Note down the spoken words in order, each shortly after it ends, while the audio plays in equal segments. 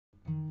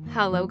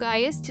Hello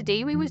guys,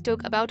 today we will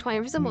talk about one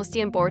of the most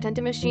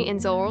important machine in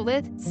the world,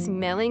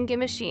 milling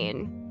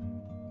machine.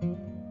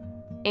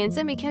 In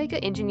the mechanical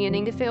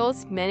engineering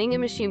field, milling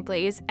machine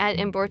plays an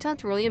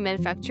important role in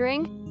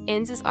manufacturing.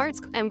 In this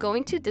article, I'm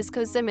going to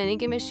discuss the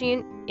milling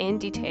machine in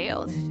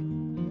detail.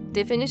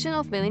 Definition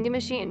of milling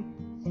machine.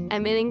 A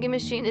milling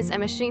machine is a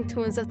machine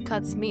tool that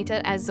cuts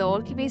metal as the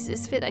workpiece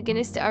is fed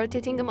against a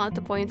rotating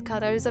multi-point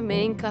cutter. The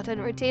milling cutter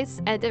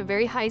rotates at a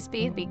very high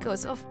speed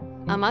because of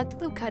a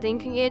multiple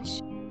cutting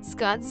edge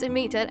cuts the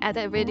metal at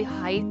a very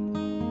high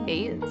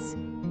pace.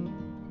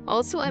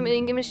 Also, a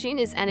milling machine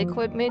is an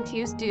equipment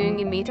used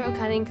during metal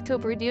cutting to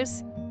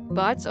produce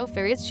parts of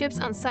various shapes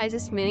and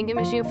sizes. Milling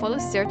machine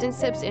follows certain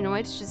steps in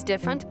which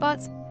different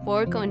parts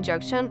work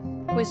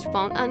conjunction, which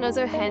form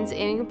another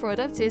end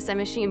product is the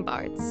machine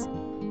parts.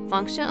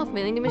 Function of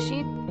milling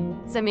machine.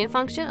 The main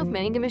function of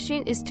milling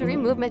machine is to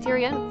remove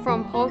material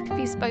from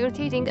workpiece by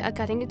rotating a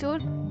cutting tool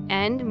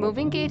and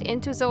moving it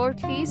into the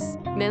workpiece.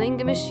 Milling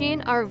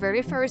machines are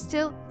very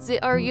versatile. They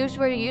are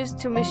usually used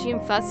to machine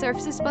flat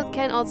surfaces but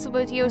can also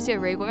produce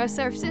irregular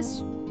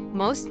surfaces.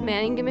 Most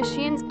milling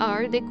machines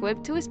are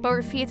equipped with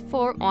power feed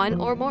for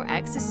one or more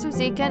axes, so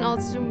they can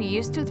also be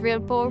used to drill,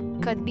 bore,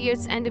 cut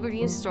gears, and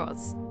produce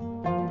straws.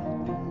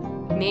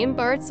 Main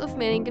parts of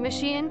milling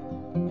machine.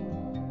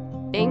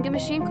 Milling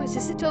machine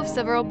consists of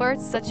several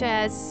parts such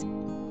as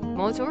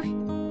motor,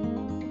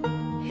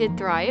 head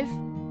drive,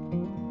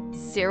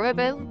 steering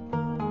wheel,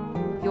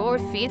 your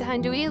feed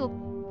hand wheel,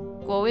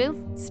 coil,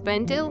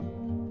 spindle,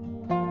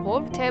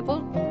 work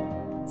table,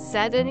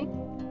 saddle,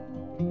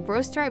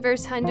 cross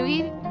driver's hand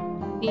wheel,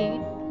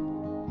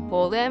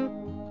 column,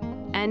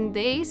 and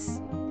base.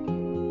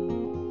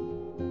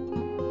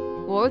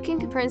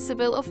 Working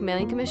principle of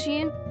milling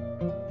machine.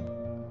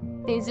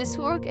 In this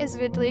work is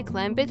widely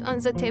clamped on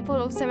the table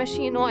of the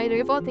machine while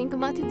revolving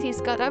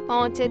commodities cutter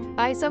mounted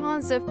by the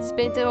ones of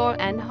spindle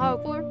and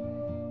harbor.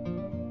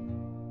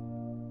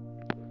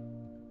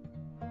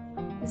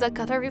 The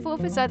cutter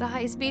revolves at a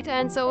high speed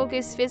and the work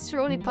is fed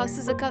slowly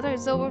past the cutter.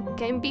 The work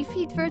can be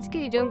fed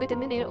vertically during the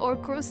middle or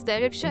cross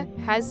direction.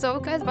 As the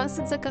work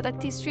advances, the cutter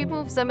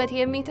removes the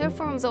material meter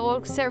from the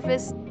work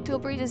surface to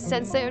produce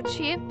desired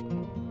shape.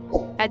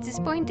 At this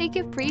point,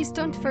 please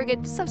don't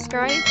forget to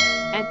subscribe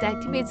and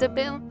activate the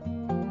bell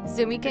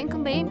so we can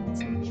comment.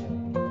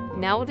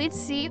 Now let's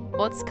see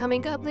what's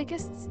coming up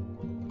next.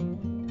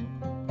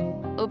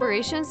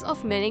 Operations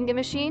of milling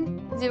machine.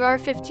 There are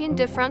 15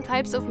 different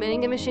types of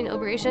milling machine.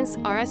 Operations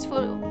are as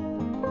follows.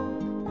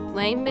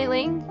 Plain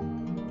milling.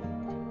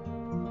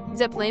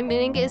 The plain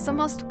milling is the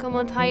most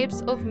common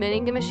types of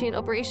milling machine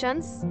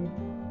operations.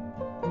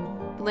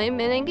 Plain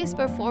milling is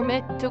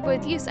performed to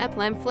produce a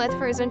plain flat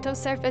horizontal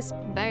surface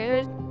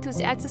prior to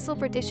the axial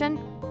rotation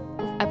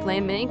of a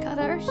plain milling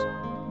cutter.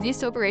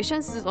 This operation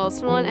is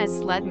also known as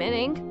flat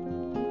milling.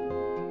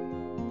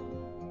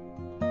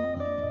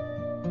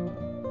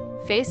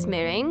 Face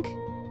milling.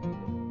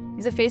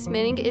 The face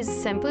milling is the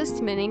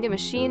simplest milling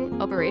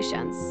machine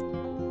operations.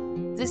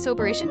 This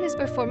operation is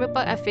performed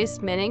by a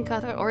face milling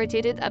cutter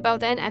rotated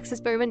about an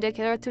axis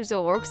perpendicular to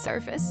the work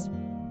surface.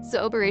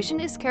 The operation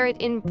is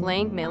carried in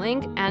plain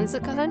milling and the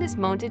cutter is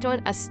mounted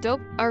on a stop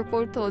or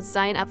pole to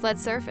design a flat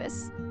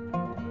surface.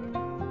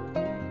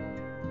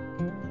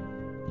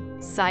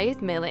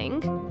 Side milling.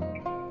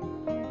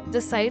 The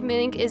side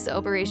milling is the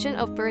operation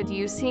of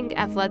producing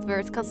a flat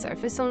vertical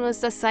surface on the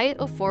side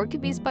of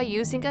workpiece by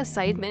using a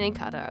side milling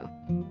cutter.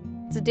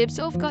 The depth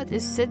of cut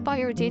is set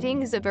by rotating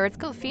the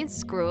vertical feed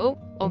screw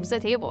of the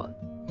table.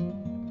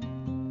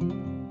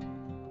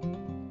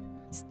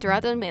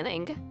 Straddle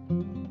milling.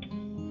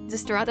 The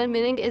straddle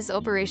milling is the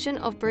operation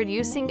of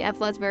producing a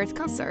flat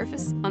vertical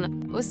surface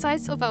on both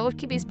sides of a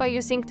workpiece by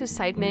using two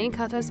side milling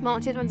cutters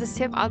mounted on the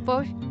step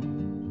outboard.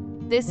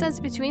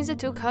 Distance between the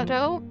two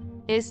cutters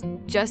is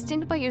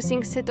adjusted by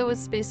using set of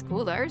space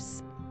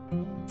coolers.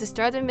 The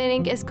straddle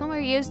milling is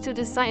commonly used to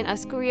design a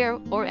square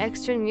or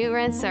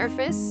extraneous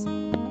surface.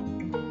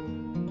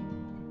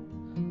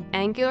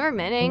 Angular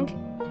milling.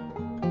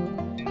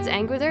 The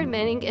angular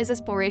milling is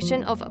the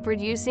operation of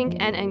producing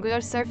an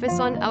angular surface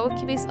on a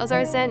workpiece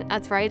other than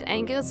at right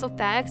angles of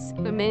tax.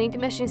 The milling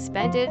machine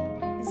spanned.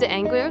 The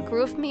angular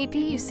groove may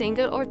be a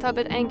single or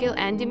double angle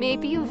and may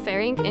be a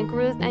varying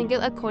angular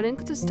angle according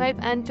to type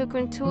and to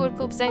contour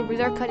of the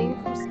angular cutting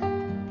course.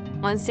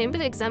 One simple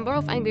example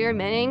of angular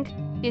milling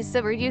is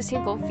the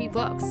reducing of feed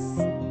blocks.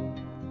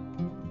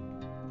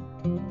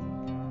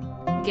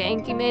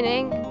 Gang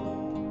milling.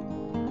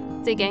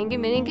 The gang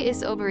milling is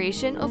the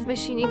operation of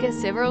machining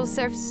several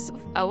surfaces of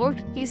a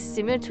workpiece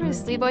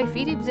simultaneously by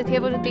feeding the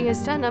table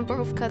against a number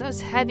of cutters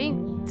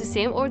having the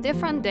same or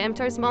different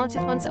diameters mounted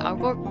on the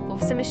outboard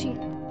of the machine.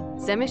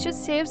 The method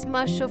saves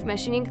much of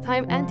machining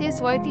time and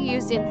is widely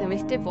used in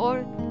primitive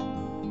work.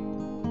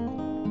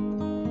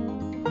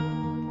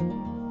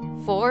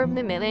 Form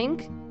milling.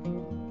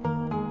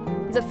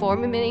 The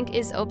form milling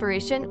is the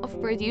operation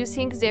of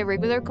producing the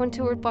irregular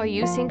contour by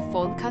using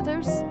fold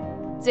cutters.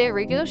 The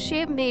irregular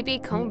shape may be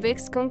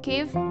convex,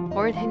 concave,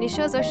 or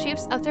initial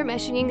shapes after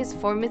machining is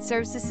formed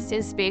surfaces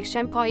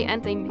inspection by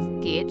and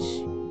limit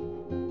gauge.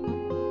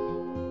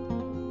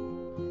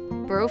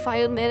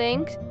 profile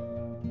milling.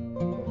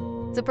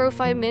 The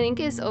profile milling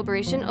is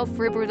operation of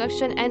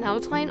reproduction and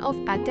outline of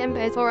a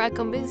template or a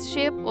compass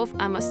shape of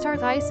a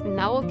masterpiece.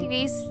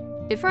 Nowadays,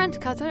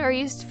 different cutters are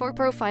used for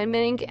profile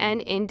milling,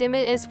 and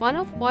Intimate is one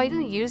of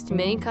widely used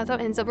milling cutter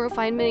in the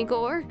profile milling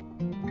work.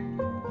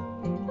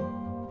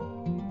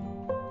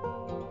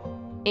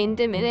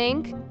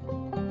 Indemilling.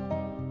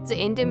 The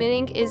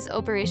indemilling is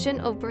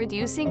operation of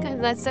producing a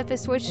flat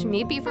surface which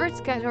may be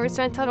vertical or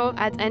horizontal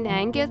at an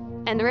angle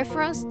and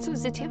reference to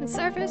the table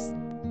surface.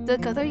 The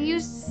cutter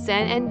used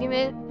then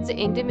indemil. The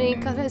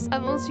indemilling cutter is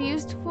also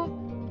used for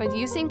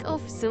producing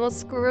of small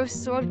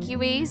screws or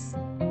keys.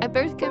 A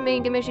vertical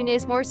milling machine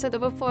is more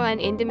suitable for an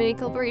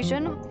indemilling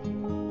operation.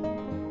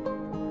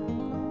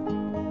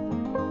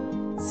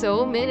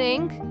 Saw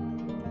milling.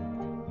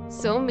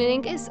 Saw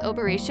milling is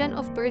operation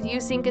of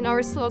producing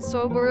an slots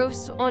or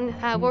grooves on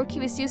a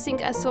workpiece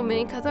using a saw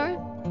milling cutter.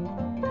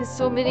 The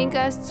saw milling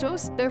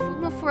straws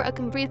performed for a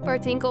complete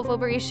parting of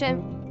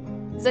operation.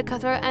 The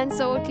cutter and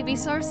the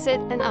workpiece are set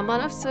in a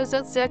manner so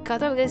that the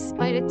cutter is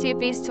by the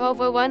tip is to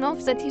over one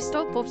of the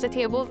top of the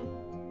table.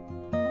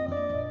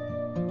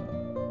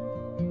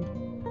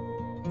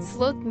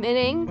 Slot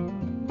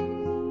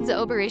milling. The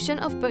operation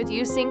of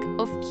producing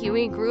of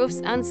queuing grooves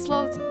and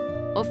slots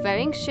of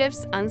varying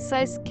shapes and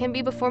size can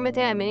be performed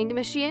in a milling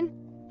machine.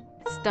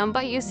 It's done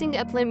by using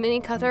a plain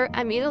milling cutter,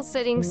 a middle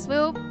setting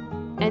slope,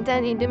 and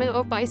an indemil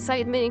or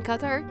by-side milling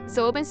cutter.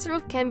 The open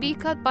slope can be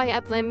cut by a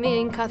plain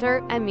milling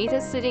cutter, a middle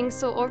setting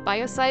saw or by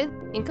a side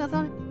in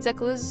cutter. The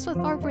closed slope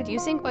are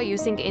producing by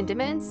using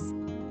indemils.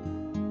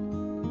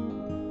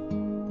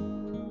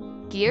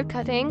 Gear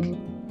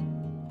cutting.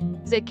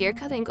 The gear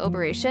cutting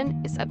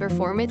operation is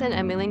performed in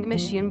a milling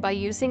machine by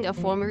using a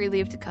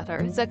foam-relieved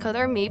cutter. The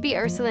cutter may be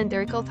a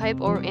cylindrical type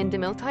or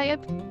indemil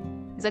type.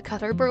 The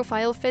cutter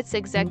profile fits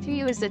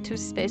exactly with the two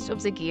spaced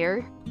of the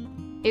gear.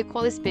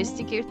 Equally spaced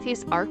gear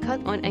teeth are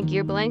cut on a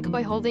gear blank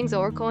by holding the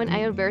work on a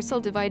universal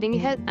dividing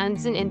head and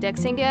then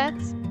indexing it.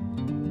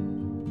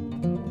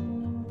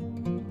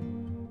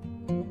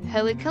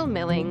 Helical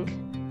milling.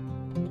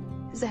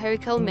 The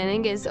helical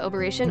milling is the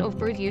operation of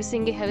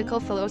producing helical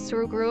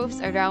follow-through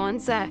grooves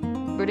around the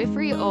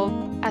periphery of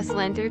a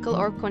cylindrical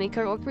or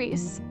conical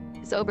workpiece.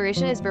 The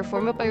operation is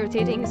performed by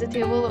rotating the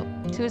table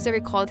to the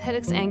recalled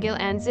helix angle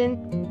and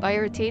then by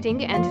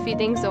rotating and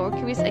feeding the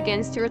workpiece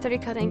against the rotary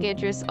cutting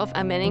edges of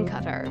a milling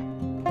cutter.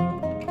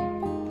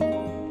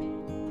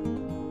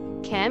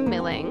 Cam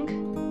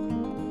milling.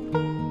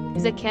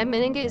 The cam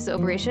milling is the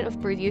operation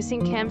of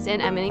producing cams in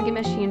a milling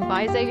machine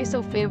by the use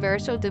of a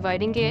universal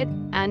dividing gate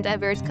and a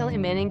vertical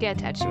milling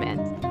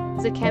attachment.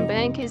 The cam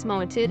milling is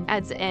mounted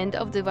at the end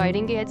of the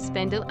dividing gate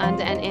spindle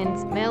and an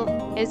end mill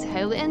is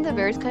held in the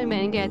vertical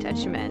milling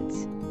attachment.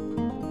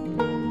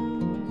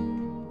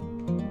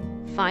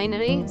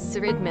 Finally,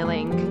 thread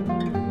milling.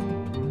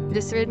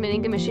 The thread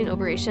milling machine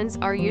operations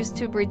are used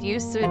to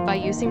produce thread by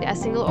using a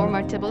single or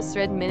multiple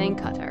thread milling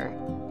cutter.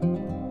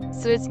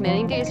 Thread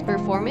milling is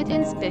performed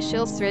in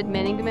special thread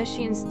milling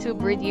machines to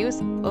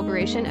produce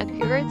operation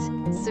accurate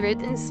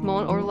thread in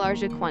small or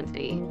larger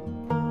quantity.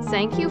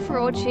 Thank you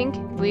for watching.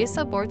 Please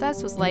support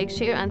us with like,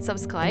 share, and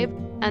subscribe.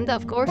 And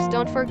of course,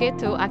 don't forget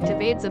to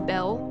activate the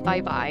bell.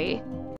 Bye bye.